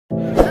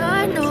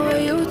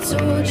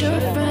told your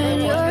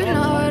friend you're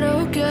not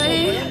okay?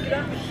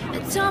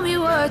 And tell me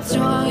what's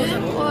wrong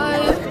and why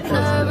you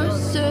never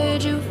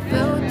said you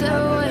felt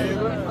that way.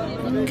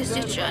 Guess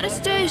you're trying to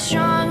stay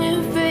strong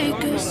and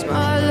fake a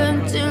smile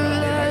until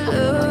I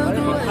look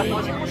away.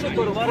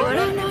 But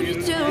I've known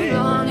you too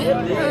long, it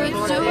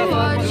hurts to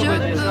watch your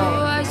blue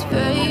eyes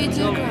fade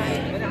to gray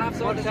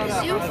as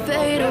you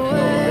fade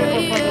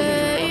away.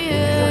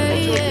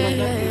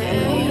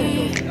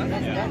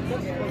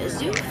 As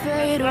you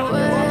fade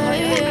away.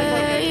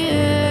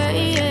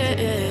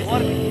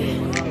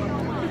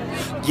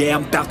 Yeah,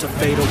 I'm about to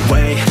fade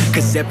away,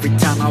 cause every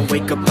time I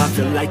wake up I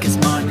feel like it's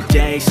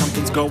Monday.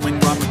 Something's going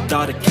wrong with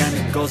all the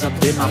chemicals up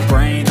in my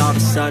brain. All of a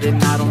sudden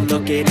I don't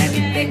look at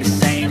anything the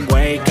same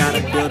way.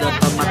 Gotta build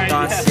up of my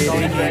thoughts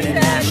sitting in an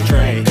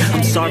ashtray.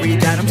 I'm sorry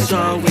that I'm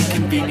so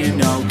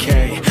inconvenient,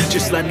 okay?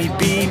 Just let me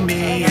be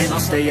me and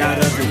I'll stay out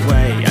of your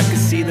way. I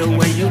can see the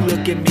way you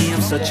look at me,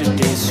 I'm such a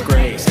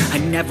disgrace. I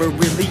never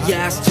really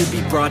asked to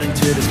be brought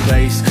into this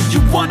place. You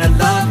wanna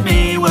love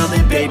me? Well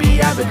then baby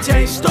have a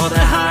taste. All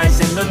the highs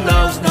and the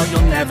lows, no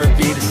you'll never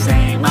be the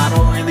same. I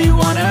don't really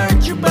wanna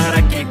hurt you but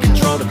I can't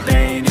control the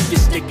pain. If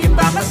you're sticking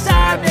by my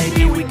side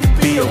maybe we could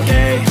be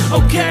okay.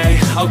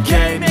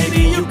 Okay,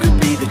 maybe you could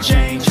be the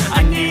change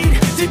I need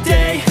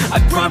today. I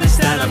promise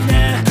that I've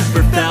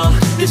never felt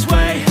this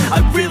way. I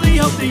really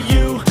hope that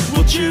you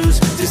will choose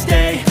to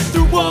stay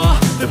through all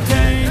the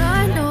pain.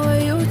 I know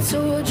you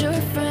told your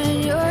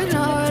friend you're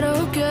not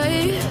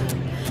okay.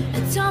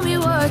 And tell me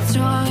what's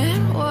wrong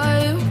and why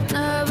you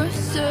never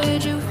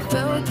said you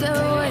felt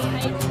that way.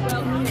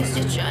 Guess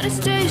you're trying to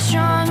stay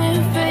strong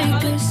and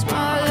fake a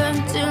smile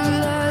until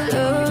I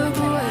look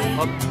away.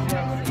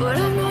 But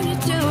I've known you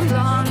too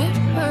long, it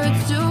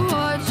hurts to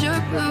watch your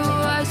blue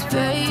eyes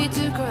fade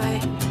to grey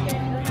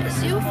as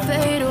you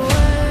fade away.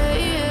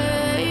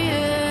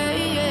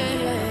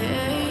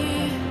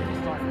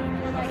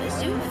 As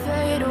you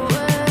fade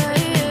away.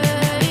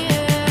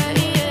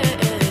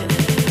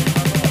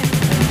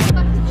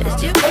 As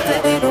you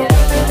fade away.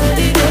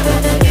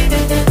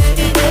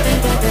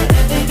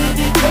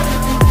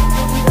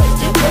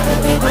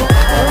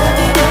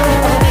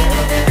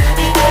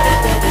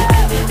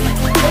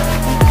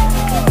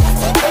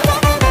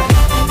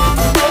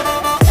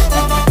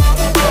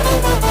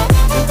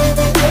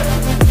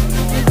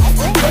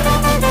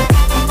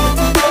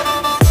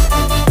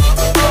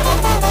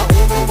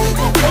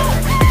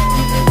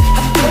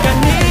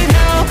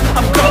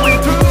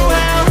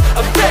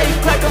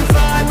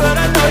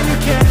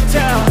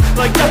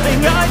 Like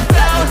nothing I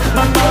found,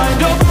 my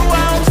mind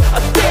overwhelms. I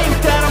think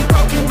that I'm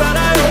broken, but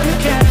I hope you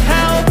can't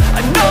help.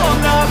 I know I'm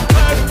not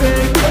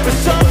perfect, but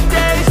some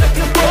days I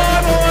feel far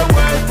more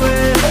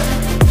worthless.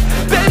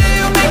 Baby,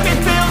 you make me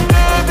feel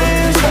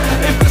nervous.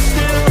 If I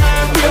still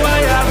have you, I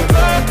have a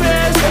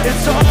purpose.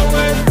 It's all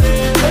worth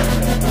it.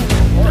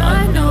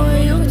 I know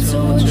you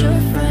told your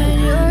friend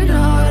you're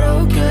not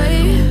okay.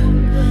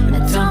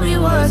 And tell me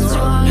what's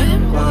wrong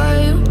and why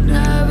you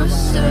never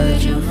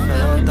said you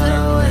felt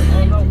that way.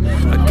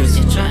 Cause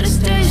you're trying to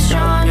stay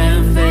strong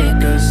and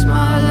fake a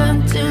smile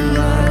until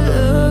I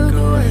look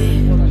away.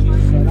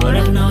 But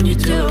I've known you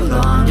too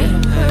long,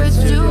 it hurts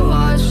to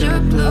watch your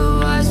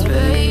blue eyes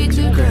fade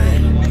to grey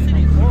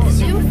as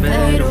you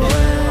fade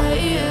away.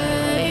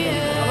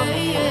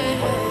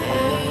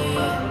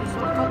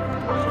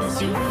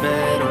 As you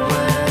fade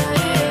away.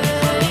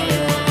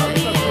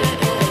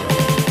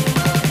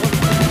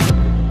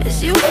 As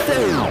you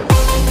fade away.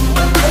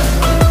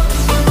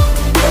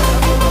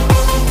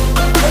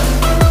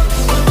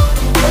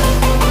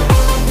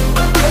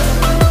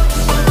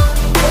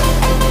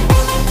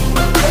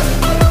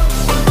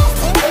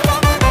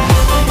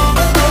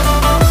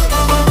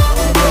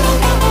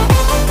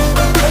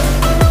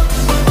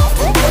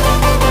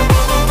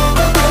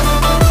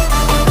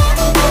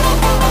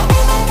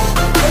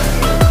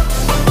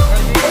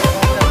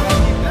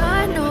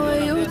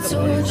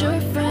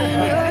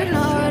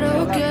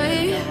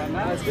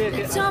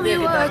 Tell me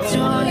what's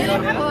wrong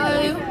and why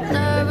you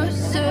never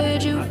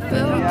said you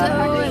felt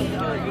that way.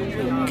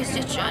 Cause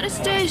you're trying to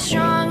stay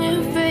strong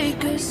and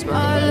fake a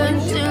smile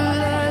until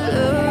I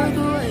look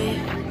away.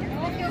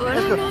 But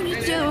I've known you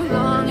too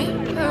long, it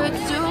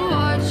hurts to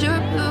watch your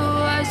blue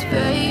eyes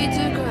fade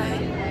to grey.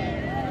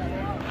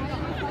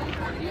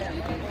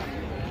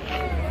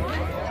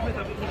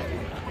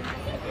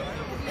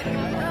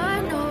 I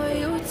know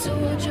you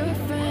told your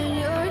friend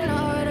you're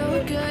not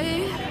okay.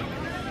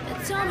 And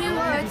tell me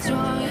what's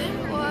wrong and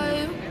why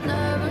you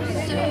never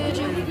said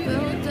you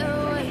felt that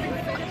way.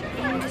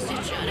 Cause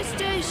you're trying to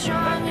stay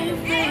strong and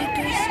fake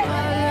a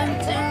smile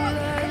until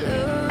I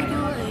look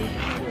away.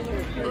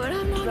 But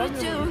I've known you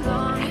too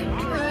long, it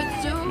hurts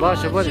to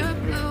watch your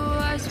blue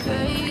eyes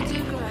fade to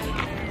grey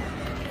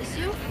as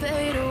you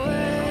fade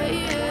away.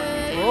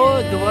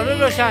 دوباره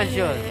روشن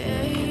شد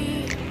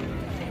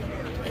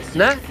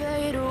نه؟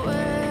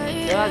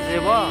 چقدر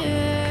زیبا.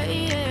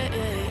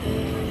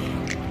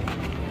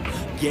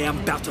 Yeah, I'm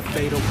about to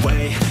fade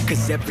away,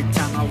 cause every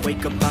time I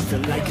wake up I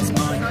feel like it's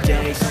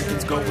Monday.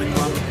 Something's going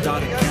wrong with all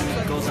the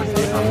chemicals up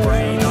in my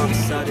brain. All of a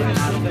sudden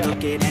I don't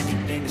look at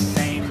anything the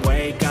same way.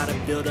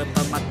 buildup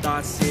of my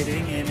thoughts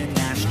sitting in an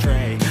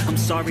ashtray. I'm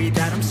sorry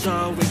that I'm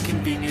so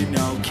inconvenient,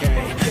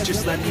 okay?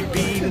 Just let me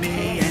be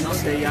me and I'll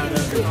stay out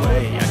of your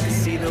way. I can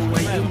see the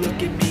way you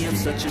look at me, I'm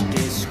such a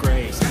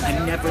disgrace.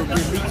 I never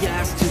really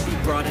asked to be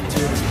brought into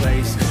this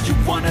place. You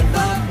wanna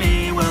love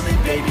me? Well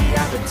then baby I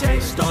have a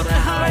taste. All the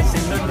highs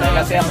and the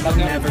lows will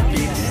never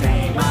be the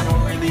same. I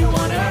don't really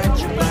wanna hurt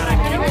you but I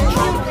can't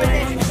control the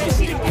pain. If you're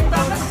sticking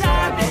by my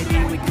side, maybe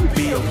we could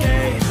be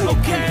okay.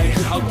 Okay,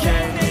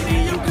 okay, maybe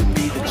you could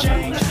be the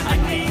change I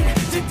need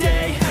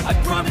today. I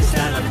promise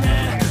that I've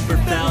never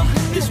felt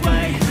this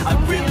way. I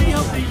really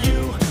hope that you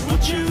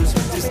will choose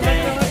to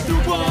stay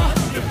through all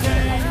the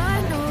pain.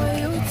 I know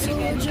you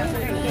told your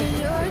friend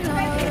you're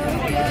not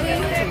okay.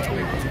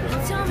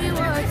 Tell me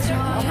what's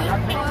wrong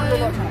and why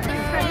you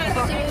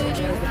never said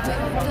you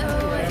felt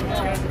that way.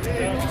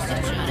 Still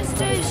trying to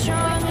stay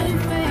strong and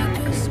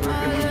fake a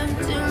smile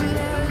until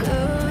I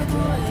look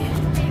away.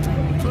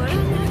 But I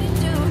know you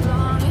too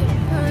long, it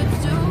hurts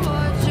to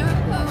watch your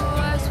blue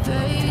eyes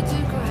fade to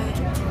gray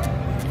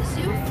as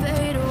you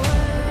fade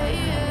away.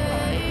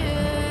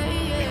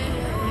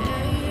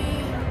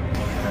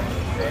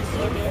 As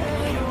you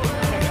fade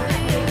away.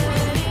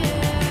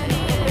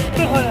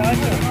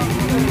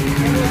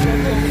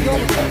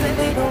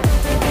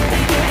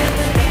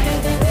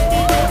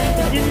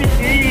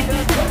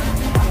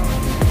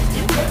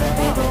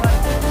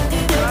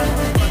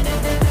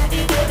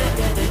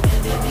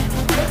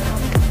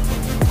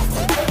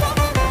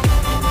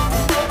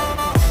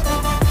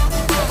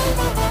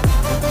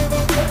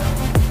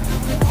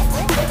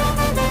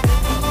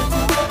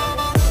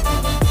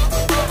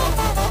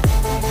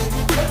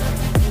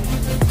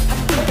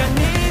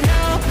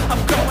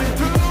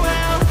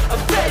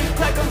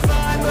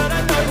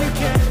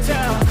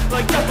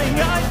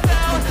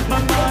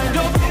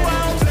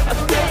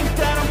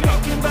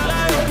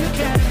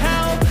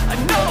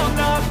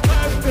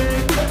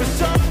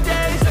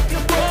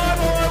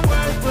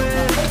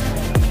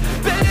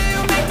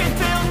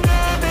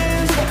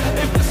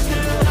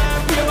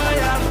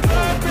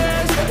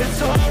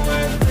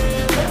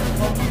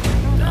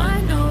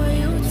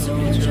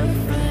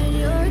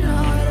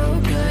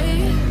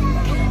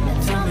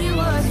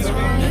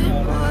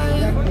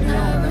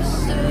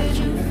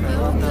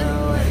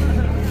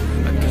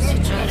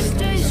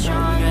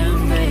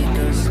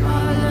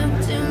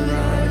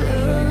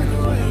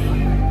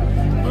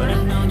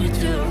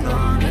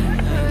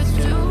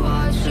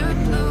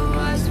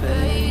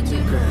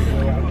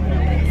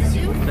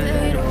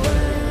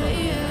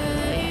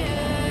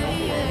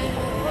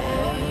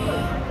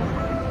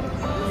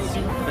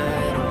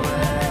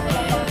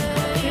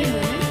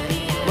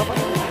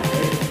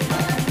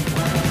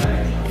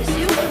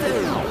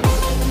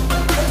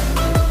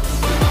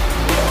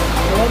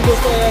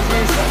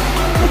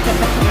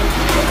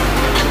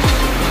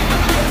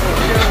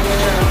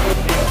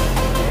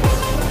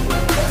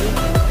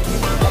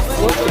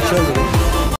 Çok